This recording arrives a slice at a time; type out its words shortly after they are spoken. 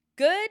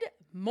Good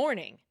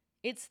morning.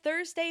 It's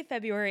Thursday,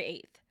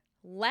 February 8th.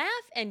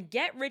 Laugh and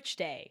get rich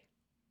day.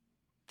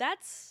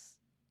 That's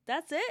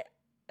it?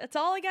 That's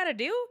all I gotta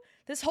do?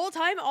 This whole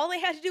time, all I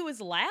had to do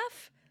was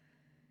laugh?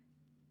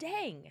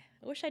 Dang,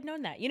 I wish I'd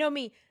known that. You know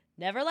me,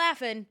 never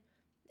laughing.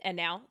 And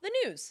now, the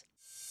news.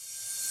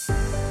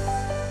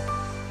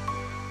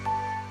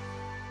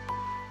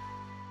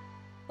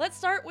 Let's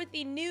start with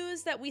the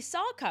news that we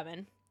saw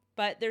coming,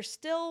 but there's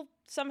still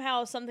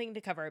somehow something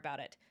to cover about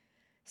it.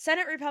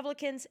 Senate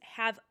Republicans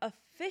have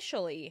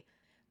officially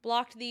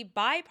blocked the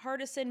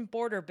bipartisan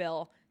border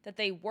bill that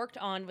they worked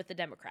on with the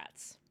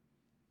Democrats.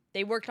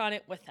 They worked on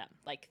it with them.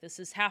 Like, this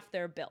is half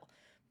their bill.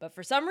 But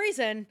for some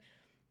reason,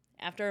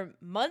 after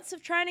months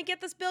of trying to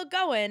get this bill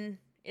going,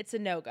 it's a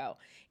no-go.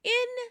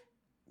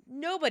 In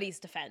nobody's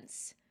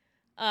defense,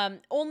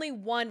 only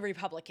one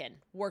Republican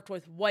worked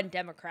with one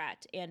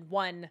Democrat and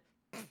one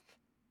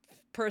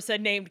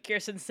person named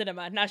Kyrsten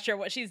Sinema. Not sure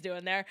what she's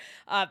doing there.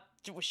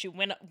 She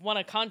won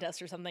a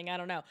contest or something. I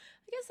don't know.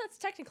 I guess that's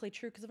technically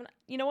true because,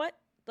 you know what?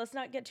 Let's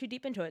not get too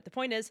deep into it. The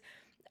point is,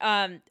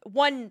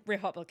 one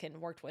Republican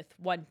worked with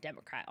one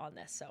Democrat on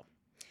this.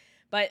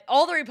 But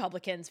all the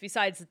Republicans,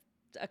 besides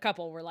a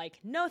couple, were like,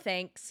 no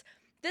thanks.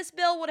 This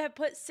bill would have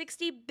put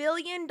 $60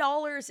 billion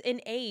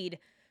in aid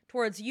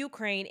towards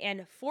Ukraine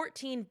and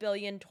 $14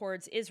 billion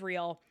towards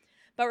Israel.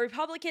 But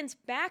Republicans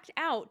backed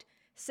out,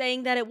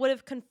 saying that it would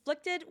have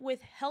conflicted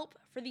with help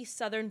for the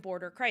southern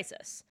border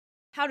crisis.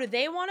 How do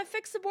they want to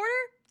fix the border?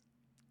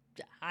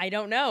 I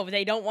don't know.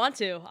 They don't want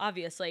to,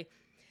 obviously.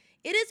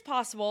 It is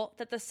possible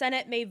that the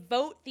Senate may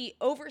vote the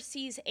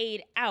overseas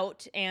aid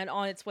out and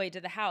on its way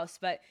to the House,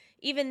 but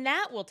even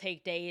that will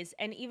take days,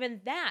 and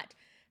even that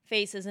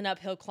faces an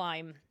uphill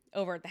climb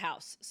over at the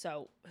House,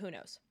 so who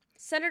knows.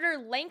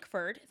 Senator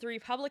Lankford, the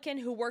Republican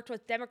who worked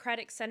with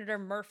Democratic Senator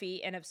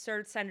Murphy and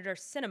absurd Senator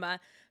Sinema,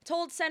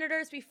 told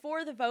senators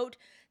before the vote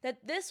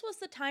that this was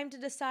the time to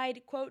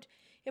decide, quote,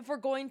 if we're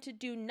going to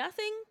do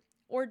nothing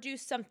or do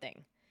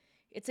something.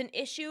 It's an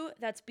issue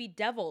that's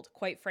bedeviled,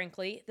 quite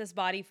frankly, this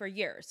body for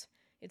years.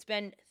 It's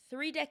been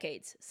 3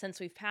 decades since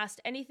we've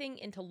passed anything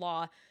into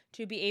law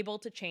to be able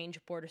to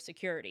change border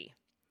security.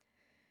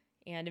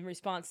 And in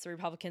response, the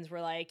Republicans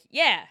were like,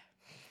 yeah,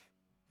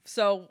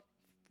 so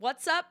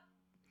what's up?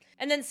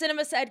 And then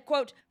Sinema said,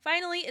 quote,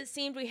 finally, it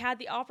seemed we had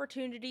the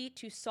opportunity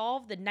to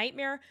solve the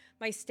nightmare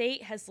my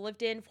state has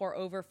lived in for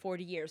over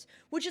 40 years,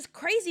 which is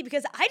crazy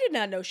because I did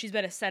not know she's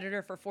been a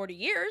senator for 40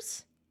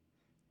 years.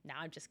 No,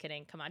 I'm just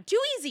kidding. Come on. Too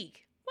easy.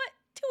 What?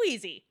 Too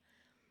easy.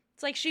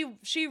 It's like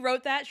she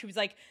wrote that. She was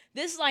like,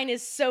 this line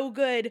is so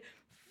good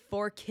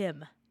for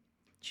Kim.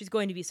 She's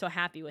going to be so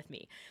happy with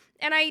me.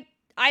 And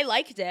I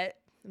liked it.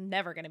 I'm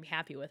never going to be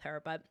happy with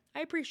her, but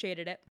I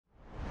appreciated it.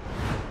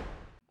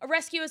 A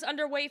rescue is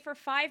underway for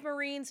 5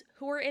 Marines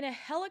who were in a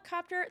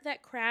helicopter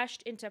that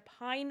crashed into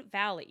Pine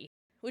Valley,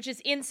 which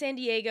is in San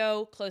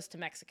Diego, close to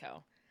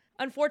Mexico.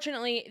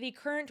 Unfortunately, the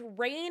current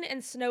rain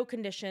and snow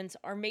conditions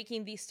are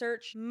making the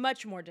search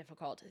much more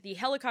difficult. The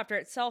helicopter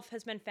itself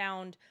has been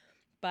found,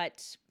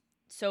 but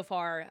so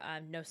far,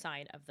 no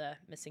sign of the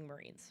missing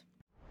Marines.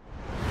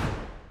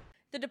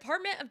 The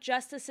Department of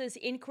Justice's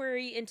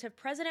inquiry into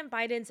President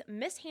Biden's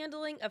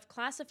mishandling of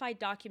classified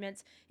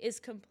documents is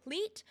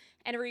complete,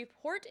 and a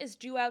report is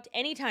due out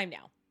anytime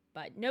now,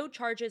 but no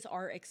charges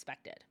are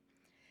expected.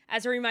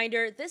 As a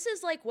reminder, this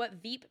is like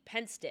what Veep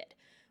Pence did,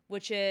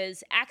 which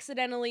is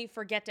accidentally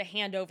forget to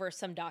hand over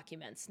some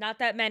documents. Not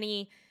that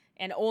many,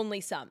 and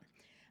only some.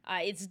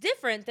 It's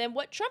different than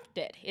what Trump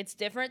did. It's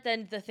different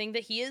than the thing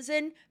that he is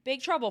in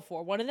big trouble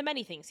for, one of the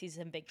many things he's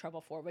in big trouble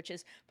for, which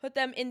is put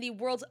them in the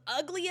world's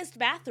ugliest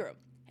bathroom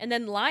and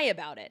then lie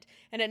about it.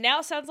 And it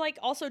now sounds like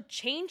also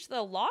changed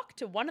the lock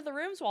to one of the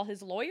rooms while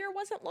his lawyer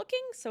wasn't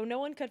looking so no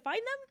one could find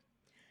them.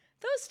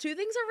 Those two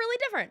things are really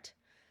different.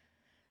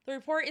 The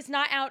report is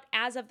not out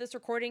as of this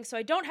recording, so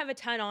I don't have a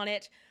ton on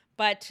it.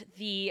 But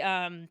the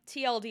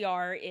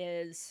TLDR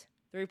is,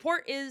 the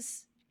report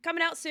is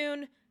coming out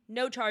soon.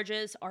 No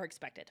charges are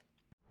expected.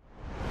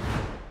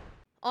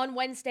 On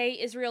Wednesday,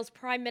 Israel's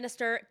prime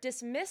minister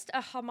dismissed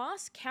a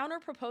Hamas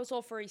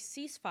counter-proposal for a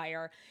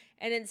ceasefire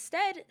and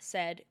instead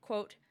said,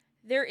 quote,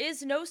 there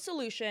is no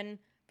solution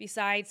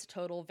besides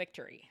total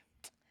victory.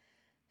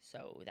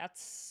 So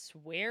that's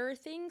where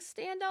things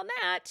stand on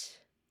that.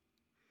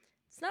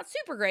 It's not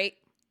super great.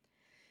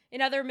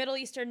 In other Middle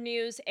Eastern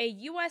news, a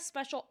U.S.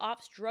 Special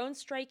Ops drone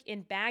strike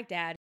in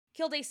Baghdad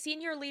killed a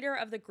senior leader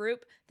of the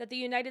group that the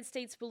United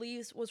States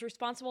believes was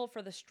responsible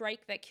for the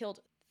strike that killed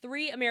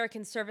 3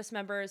 American service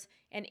members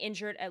and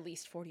injured at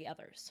least 40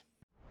 others.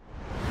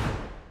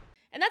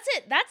 And that's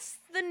it. That's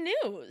the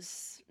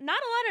news.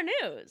 Not a lot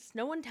of news.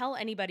 No one tell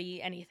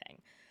anybody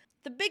anything.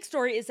 The big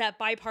story is that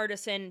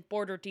bipartisan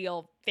border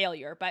deal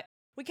failure, but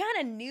we kind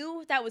of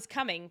knew that was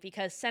coming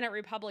because Senate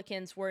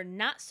Republicans were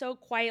not so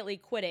quietly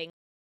quitting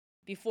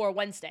before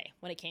Wednesday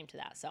when it came to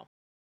that. So,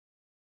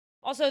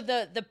 also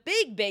the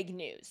big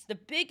news, the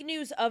big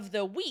news of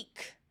the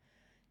week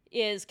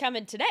is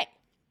coming today.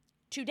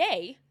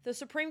 Today, the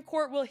Supreme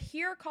Court will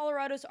hear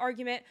Colorado's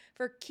argument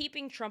for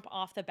keeping Trump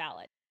off the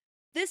ballot.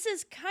 This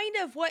is kind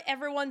of what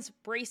everyone's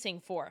bracing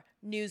for,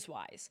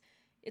 news-wise.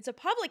 It's a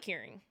public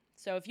hearing,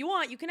 so if you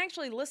want, you can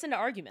actually listen to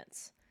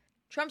arguments.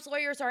 Trump's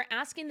lawyers are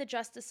asking the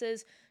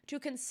justices to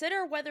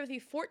consider whether the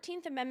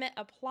 14th Amendment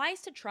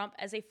applies to Trump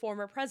as a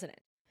former president.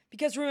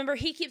 Because remember,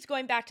 he keeps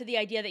going back to the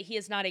idea that he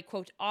is not a,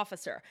 quote,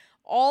 officer.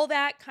 All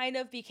that kind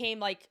of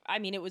became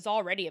it was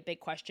already a big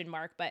question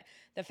mark, but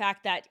the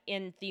fact that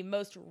in the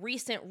most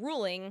recent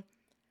ruling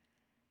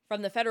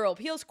from the Federal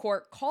Appeals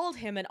Court called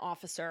him an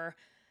officer,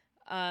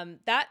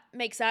 that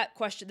makes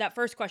that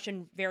first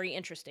question very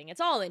interesting. It's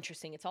all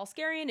interesting. It's all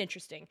scary and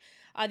interesting.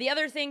 The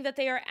other thing that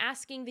they are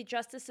asking the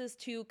justices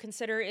to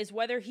consider is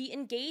whether he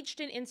engaged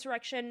in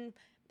insurrection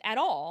at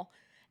all,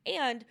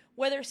 and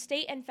whether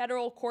state and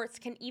federal courts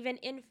can even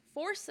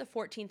enforce the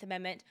 14th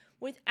Amendment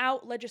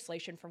without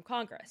legislation from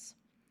Congress.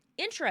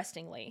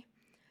 Interestingly,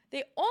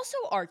 they also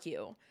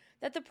argue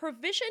that the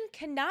provision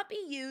cannot be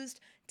used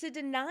to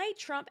deny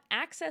Trump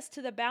access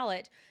to the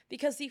ballot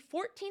because the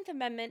 14th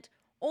Amendment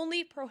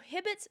only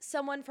prohibits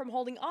someone from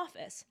holding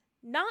office,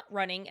 not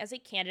running as a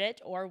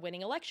candidate or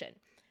winning election.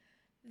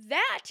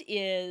 That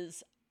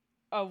is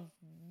a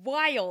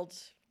wild,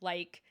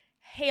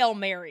 Hail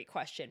Mary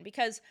question,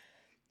 because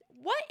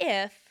what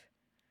if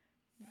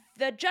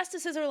the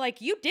justices are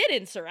like, you did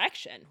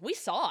insurrection. We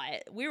saw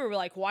it. We were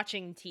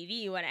watching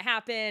TV when it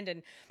happened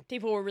and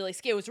people were really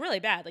scared. It was really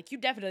bad. You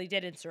definitely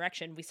did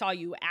insurrection. We saw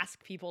you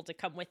ask people to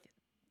come with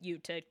you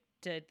to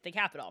the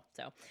Capitol.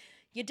 So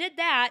you did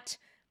that.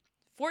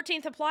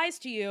 14th applies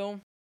to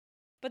you.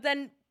 But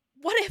then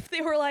what if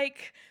they were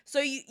like, so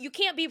you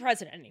can't be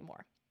president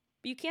anymore,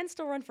 but you can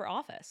still run for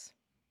office?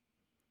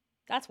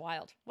 That's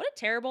wild. What a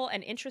terrible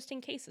and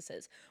interesting case this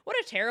is. What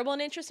a terrible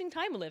and interesting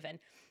time we live in.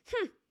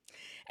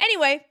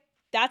 Anyway,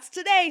 that's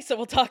today, so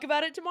we'll talk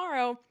about it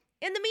tomorrow.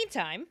 In the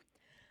meantime,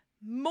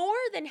 more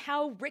than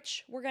how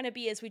rich we're going to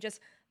be as we just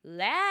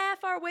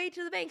laugh our way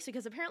to the banks,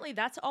 because apparently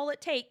that's all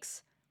it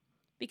takes,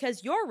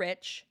 because you're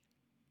rich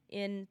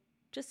in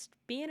just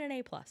being an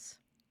A+.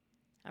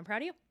 I'm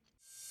proud of you.